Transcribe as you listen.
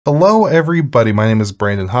Hello everybody, my name is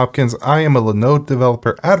Brandon Hopkins. I am a Linode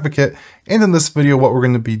developer advocate, and in this video what we're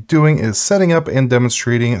going to be doing is setting up and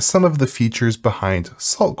demonstrating some of the features behind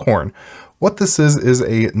Saltcorn. What this is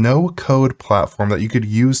a no-code platform that you could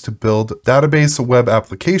use to build database web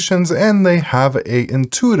applications, and they have a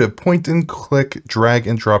intuitive point-and-click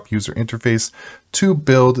drag-and-drop user interface to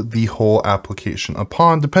build the whole application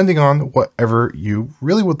upon, depending on whatever you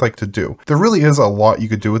really would like to do. There really is a lot you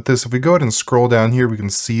could do with this. If we go ahead and scroll down here, we can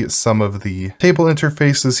see some of the table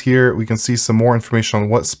interfaces here. We can see some more information on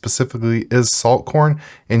what specifically is Saltcorn.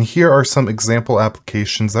 And here are some example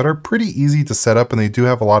applications that are pretty easy to set up, and they do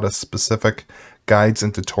have a lot of specific guides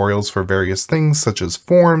and tutorials for various things such as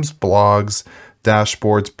forms, blogs,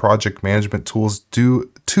 dashboards, project management tools,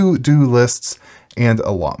 to-do lists, and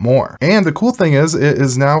a lot more. And the cool thing is it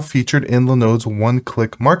is now featured in Linode's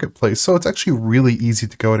one-click marketplace. So it's actually really easy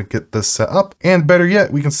to go and get this set up. And better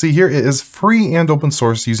yet, we can see here it is free and open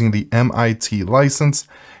source using the MIT license.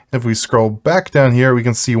 If we scroll back down here, we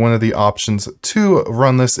can see one of the options to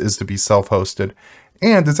run this is to be self-hosted.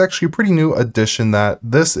 And it's actually a pretty new addition that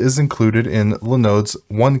this is included in Linode's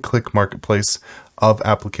one-click marketplace of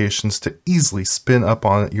applications to easily spin up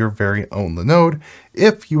on your very own Linode.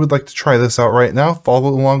 If you would like to try this out right now, follow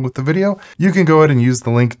along with the video. You can go ahead and use the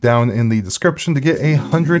link down in the description to get a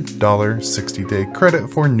 $100 60-day credit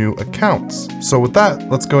for new accounts. So with that,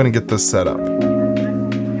 let's go ahead and get this set up.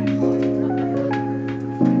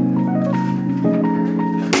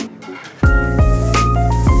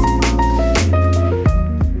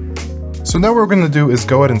 So now what we're going to do is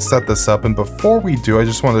go ahead and set this up, and before we do, I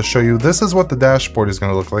just want to show you this is what the dashboard is going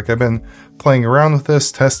to look like. I've been playing around with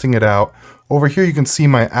this, testing it out. Over here you can see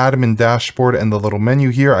my admin dashboard and the little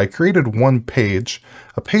menu here. I created one page.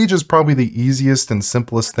 A page is probably the easiest and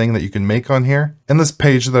simplest thing that you can make on here. And this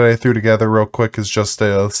page that I threw together real quick is just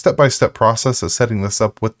a step-by-step process of setting this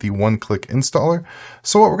up with the one-click installer.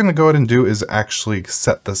 So what we're going to go ahead and do is actually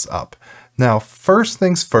set this up. Now, first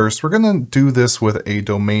things first, we're going to do this with a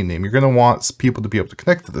domain name. You're going to want people to be able to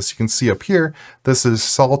connect to this. You can see up here, this is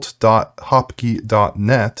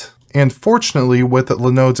salt.hopkey.net. And fortunately, with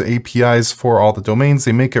Linode's APIs for all the domains,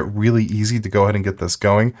 they make it really easy to go ahead and get this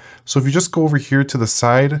going. So if you just go over here to the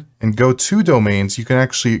side and go to domains, you can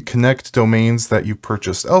actually connect domains that you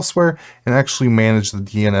purchased elsewhere and actually manage the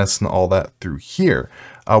DNS and all that through here.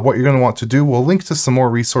 What you're going to want to do, we'll link to some more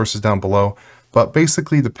resources down below. But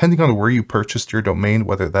basically, depending on where you purchased your domain,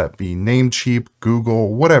 whether that be Namecheap,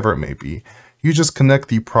 Google, whatever it may be, you just connect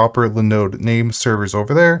the proper Linode name servers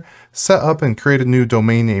over there, set up and create a new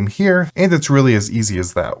domain name here, and it's really as easy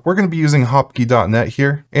as that. We're going to be using hopkey.net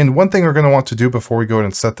here, and one thing we're going to want to do before we go ahead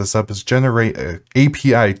and set this up is generate an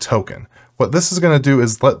API token. What this is going to do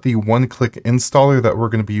is let the one-click installer that we're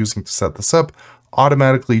going to be using to set this up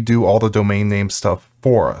automatically do all the domain name stuff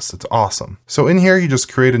for us. It's awesome. So in here, you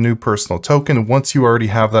just create a new personal token. Once you already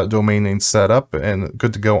have that domain name set up and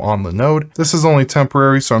good to go on the node, this is only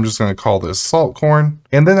temporary, so I'm just going to call this Saltcorn.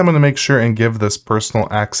 And then I'm going to make sure and give this personal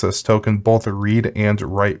access token both read and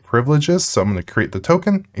write privileges. So I'm going to create the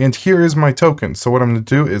token, and here is my token. So what I'm going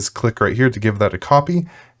to do is click right here to give that a copy.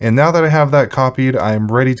 And now that I have that copied,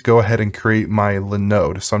 I'm ready to go ahead and create my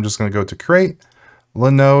Linode. So I'm just going to go to create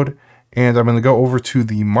Linode, and I'm going to go over to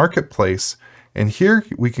the marketplace. And here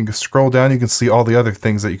we can scroll down. You can see all the other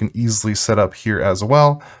things that you can easily set up here as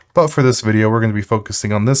well. But for this video, we're going to be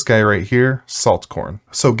focusing on this guy right here, Saltcorn.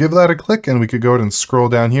 So give that a click, and we could go ahead and scroll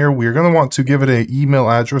down here. We're going to want to give it an email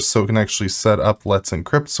address so it can actually set up Let's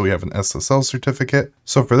Encrypt. So we have an SSL certificate.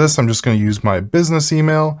 So for this, I'm just going to use my business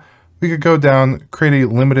email. We could go down, create a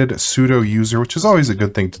limited pseudo user, which is always a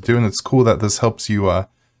good thing to do. And it's cool that this helps you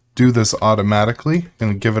do this automatically,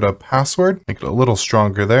 and give it a password, make it a little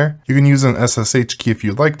stronger there. You can use an SSH key if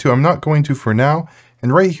you'd like to. I'm not going to for now.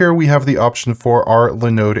 And right here, we have the option for our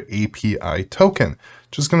Linode API token.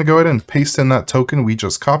 Just going to go ahead and paste in that token we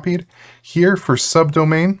just copied. Here for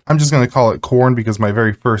subdomain, I'm just going to call it corn because my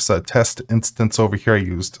very first test instance over here, I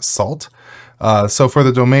used salt. So for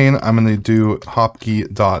the domain, I'm going to do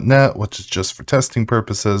hopkey.net, which is just for testing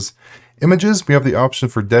purposes. Images, we have the option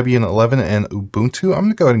for Debian 11 and Ubuntu. I'm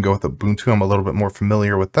going to go ahead and go with Ubuntu. I'm a little bit more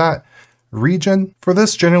familiar with that. Region, for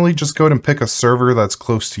this, generally just go ahead and pick a server that's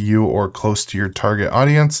close to you or close to your target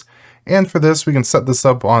audience. And for this, we can set this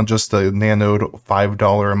up on just a Nanode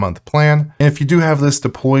 $5 a month plan. And if you do have this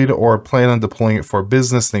deployed or plan on deploying it for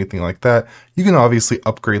business, anything like that, you can obviously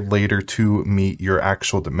upgrade later to meet your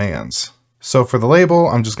actual demands. So for the label,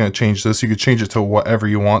 I'm just going to change this. You could change it to whatever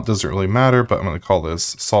you want, doesn't really matter, but I'm going to call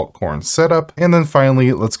this Saltcorn Setup. And then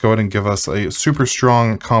finally, let's go ahead and give us a super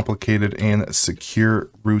strong, complicated, and secure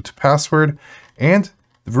root password. And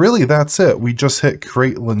really that's it. We just hit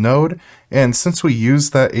create Linode, and since we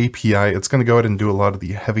use that API, it's going to go ahead and do a lot of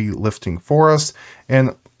the heavy lifting for us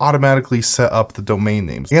and automatically set up the domain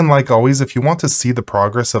names. And like always, if you want to see the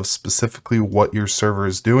progress of specifically what your server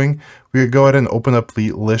is doing, we could go ahead and open up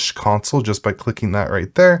the Lish console just by clicking that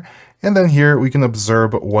right there. And then here we can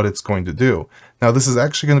observe what it's going to do. Now this is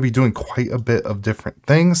actually going to be doing quite a bit of different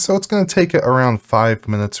things, so it's going to take it around 5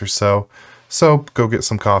 minutes or so. So go get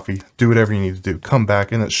some coffee, do whatever you need to do, come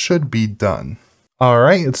back, and it should be done. All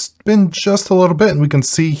right, it's been just a little bit, and we can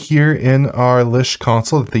see here in our Lish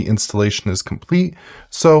console that the installation is complete.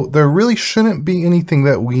 So there really shouldn't be anything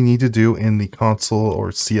that we need to do in the console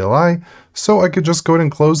or CLI. So I could just go ahead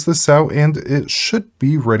and close this out, and it should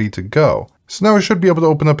be ready to go. So now we should be able to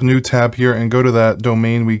open up a new tab here and go to that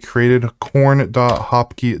domain we created,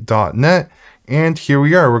 corn.hopkey.net. And here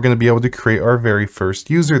we are, we're going to be able to create our very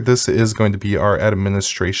first user. This is going to be our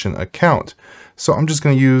administration account. So I'm just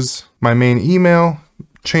going to use my main email,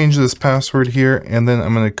 change this password here, and then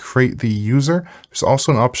I'm going to create the user. There's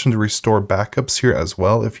also an option to restore backups here as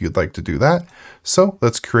well if you'd like to do that. So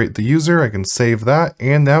let's create the user. I can save that.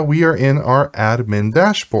 And now we are in our admin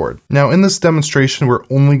dashboard. Now in this demonstration, we're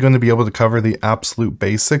only going to be able to cover the absolute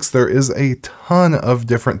basics. There is a ton of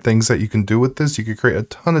different things that you can do with this. You could create a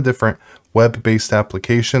ton of different web-based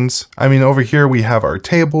applications. I mean, over here we have our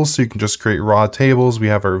tables, so you can just create raw tables. We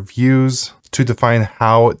have our views to define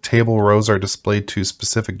how table rows are displayed to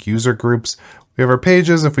specific user groups. We have our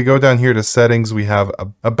pages. If we go down here to settings, we have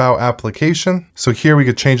about application. So here we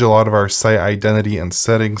could change a lot of our site identity and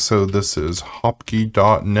settings. So this is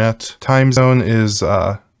hopkey.net. Time zone is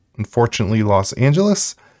unfortunately Los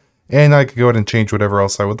Angeles. And I could go ahead and change whatever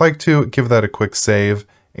else I would like to, give that a quick save.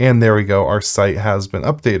 And there we go, our site has been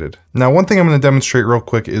updated. Now, one thing I'm going to demonstrate real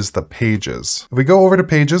quick is the pages. If we go over to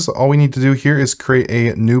pages, all we need to do here is create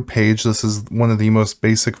a new page. This is one of the most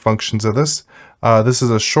basic functions of this. This is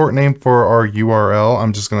a short name for our URL.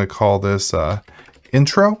 I'm just going to call this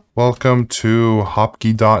intro. Welcome to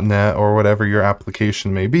hopkey.net or whatever your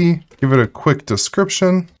application may be. Give it a quick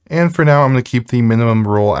description. And for now, I'm going to keep the minimum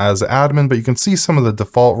role as admin, but you can see some of the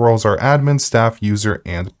default roles are admin, staff, user,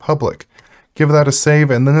 and public. Give that a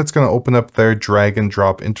save, and then it's going to open up their drag and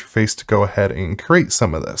drop interface to go ahead and create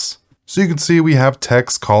some of this. So you can see we have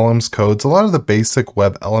text, columns, codes, a lot of the basic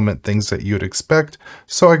web element things that you would expect.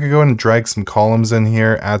 So I could go ahead and drag some columns in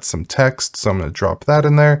here, add some text. So I'm going to drop that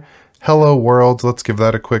in there. Hello world, let's give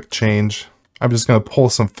that a quick change. I'm just going to pull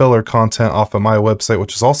some filler content off of my website,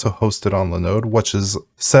 which is also hosted on Linode, which is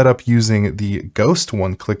set up using the Ghost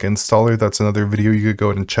one-click installer. That's another video you could go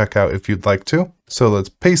ahead and check out if you'd like to. So let's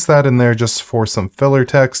paste that in there just for some filler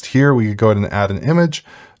text. Here we could go ahead and add an image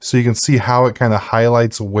so you can see how it kind of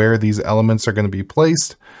highlights where these elements are going to be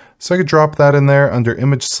placed. So I could drop that in there under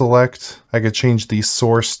image select. I could change the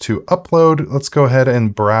source to upload. Let's go ahead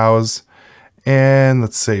and browse and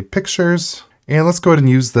let's say pictures. And let's go ahead and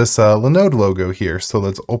use this Linode logo here. So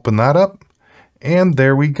let's open that up and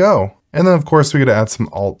there we go. And then of course we got to add some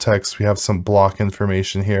alt text. We have some block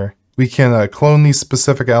information here. We can clone these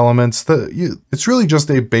specific elements. It's really just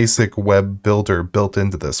a basic web builder built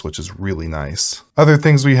into this, which is really nice. Other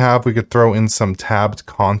things we have, we could throw in some tabbed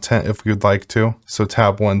content if we would like to. So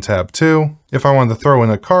tab 1, tab 2. If I wanted to throw in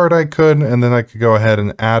a card, I could, and then I could go ahead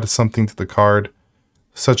and add something to the card,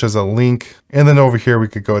 such as a link. And then over here, we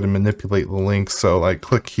could go ahead and manipulate the link. So like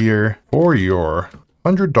click here for your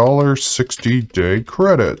 $100 60-day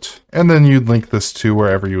credit. And then you'd link this to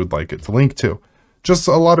wherever you would like it to link to. Just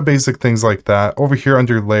a lot of basic things like that. Over here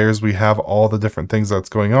under layers, we have all the different things that's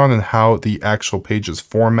going on and how the actual page is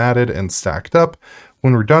formatted and stacked up.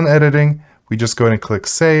 When we're done editing, we just go ahead and click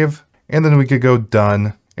save, and then we could go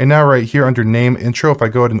done. And now right here under name intro, if I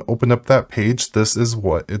go ahead and open up that page, this is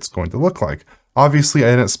what it's going to look like. Obviously,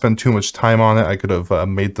 I didn't spend too much time on it. I could have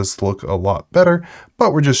made this look a lot better,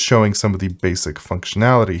 but we're just showing some of the basic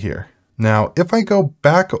functionality here. Now, if I go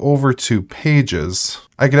back over to pages,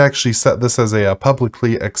 I could actually set this as a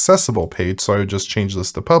publicly accessible page. So I would just change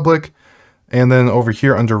this to public. And then over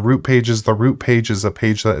here under root pages, the root page is a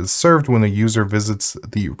page that is served when a user visits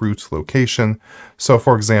the root location. So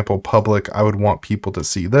for example, public, I would want people to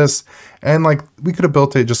see this. And like we could have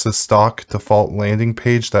built it just a stock default landing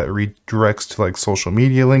page that redirects to like social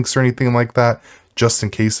media links or anything like that, just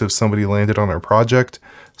in case if somebody landed on our project.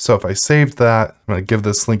 So if I saved that, I'm going to give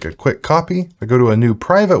this link a quick copy. I go to a new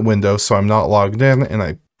private window so I'm not logged in, and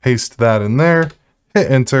I paste that in there, hit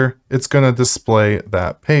enter, it's going to display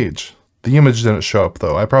that page. The image didn't show up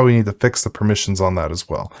though. I probably need to fix the permissions on that as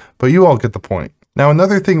well, but you all get the point. Now,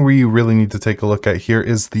 another thing we really need to take a look at here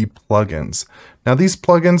is the plugins. Now, these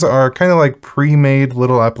plugins are kind of like pre-made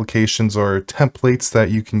little applications or templates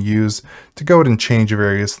that you can use to go ahead and change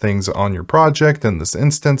various things on your project in this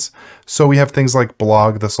instance. So we have things like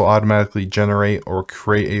blog. This will automatically generate or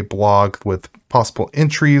create a blog with possible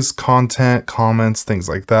entries, content, comments, things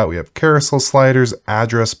like that. We have carousel sliders,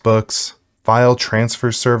 address books, file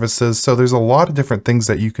transfer services. So there's a lot of different things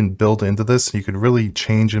that you can build into this. You can really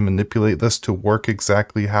change and manipulate this to work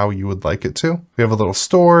exactly how you would like it to. We have a little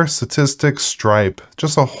store, statistics, Stripe,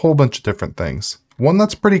 just a whole bunch of different things. One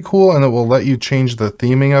that's pretty cool, and it will let you change the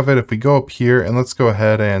theming of it. If we go up here and let's go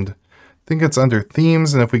ahead and I think it's under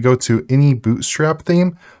themes. And if we go to any Bootstrap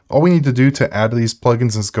theme, all we need to do to add these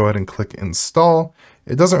plugins is go ahead and click install.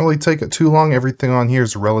 It doesn't really take it too long. Everything on here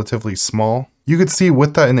is relatively small. You could see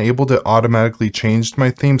with that enabled, it automatically changed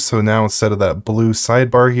my theme. So now instead of that blue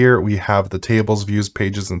sidebar here, we have the tables, views,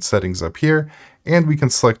 pages, and settings up here, and we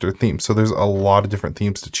can select our theme. So there's a lot of different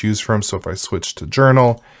themes to choose from. So if I switch to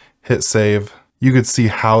journal, hit save, you could see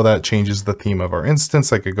how that changes the theme of our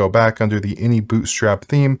instance. I could go back under the any Bootstrap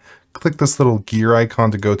theme, click this little gear icon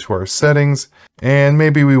to go to our settings, and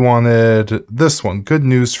maybe we wanted this one, good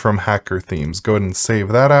news from hacker themes. Go ahead and save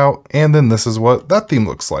that out, and then this is what that theme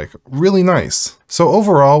looks like. Really nice. So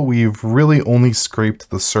overall, we've really only scraped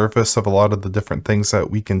the surface of a lot of the different things that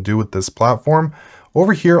we can do with this platform.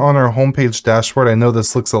 Over here on our homepage dashboard, I know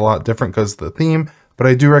this looks a lot different because of the theme, but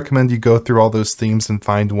I do recommend you go through all those themes and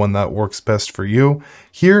find one that works best for you.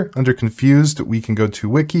 Here, under Confused, we can go to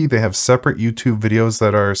Wiki. They have separate YouTube videos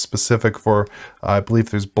that are specific for, I believe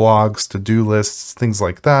there's blogs, to-do lists, things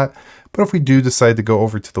like that. But if we do decide to go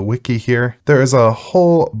over to the Wiki here, there is a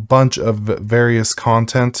whole bunch of various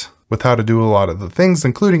content with how to do a lot of the things,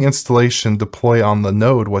 including installation, deploy on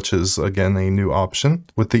Linode, which is, again, a new option,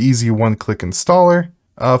 with the easy one-click installer.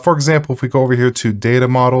 For example, if we go over here to data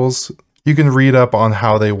models, you can read up on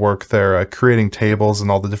how they work there, creating tables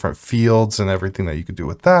and all the different fields and everything that you could do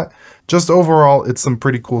with that. Just overall, it's some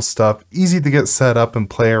pretty cool stuff, easy to get set up and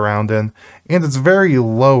play around in, and it's very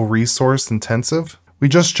low resource intensive. We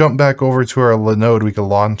just jump back over to our Linode. We can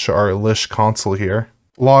launch our Lish console here,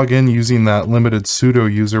 log in using that limited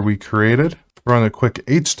sudo user we created, run a quick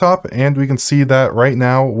htop, and we can see that right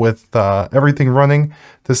now with everything running,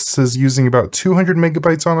 this is using about 200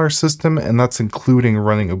 megabytes on our system, and that's including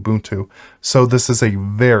running Ubuntu. So this is a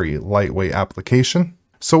very lightweight application.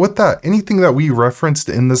 So with that, anything that we referenced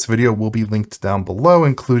in this video will be linked down below,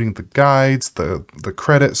 including the guides, the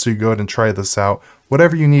credit, so you go ahead and try this out.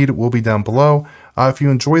 Whatever you need will be down below. If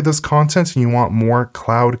you enjoy this content and you want more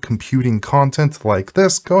cloud computing content like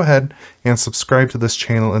this, go ahead and subscribe to this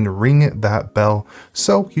channel and ring that bell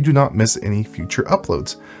so you do not miss any future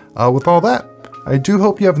uploads. With all that, I do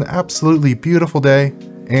hope you have an absolutely beautiful day,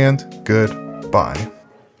 and goodbye.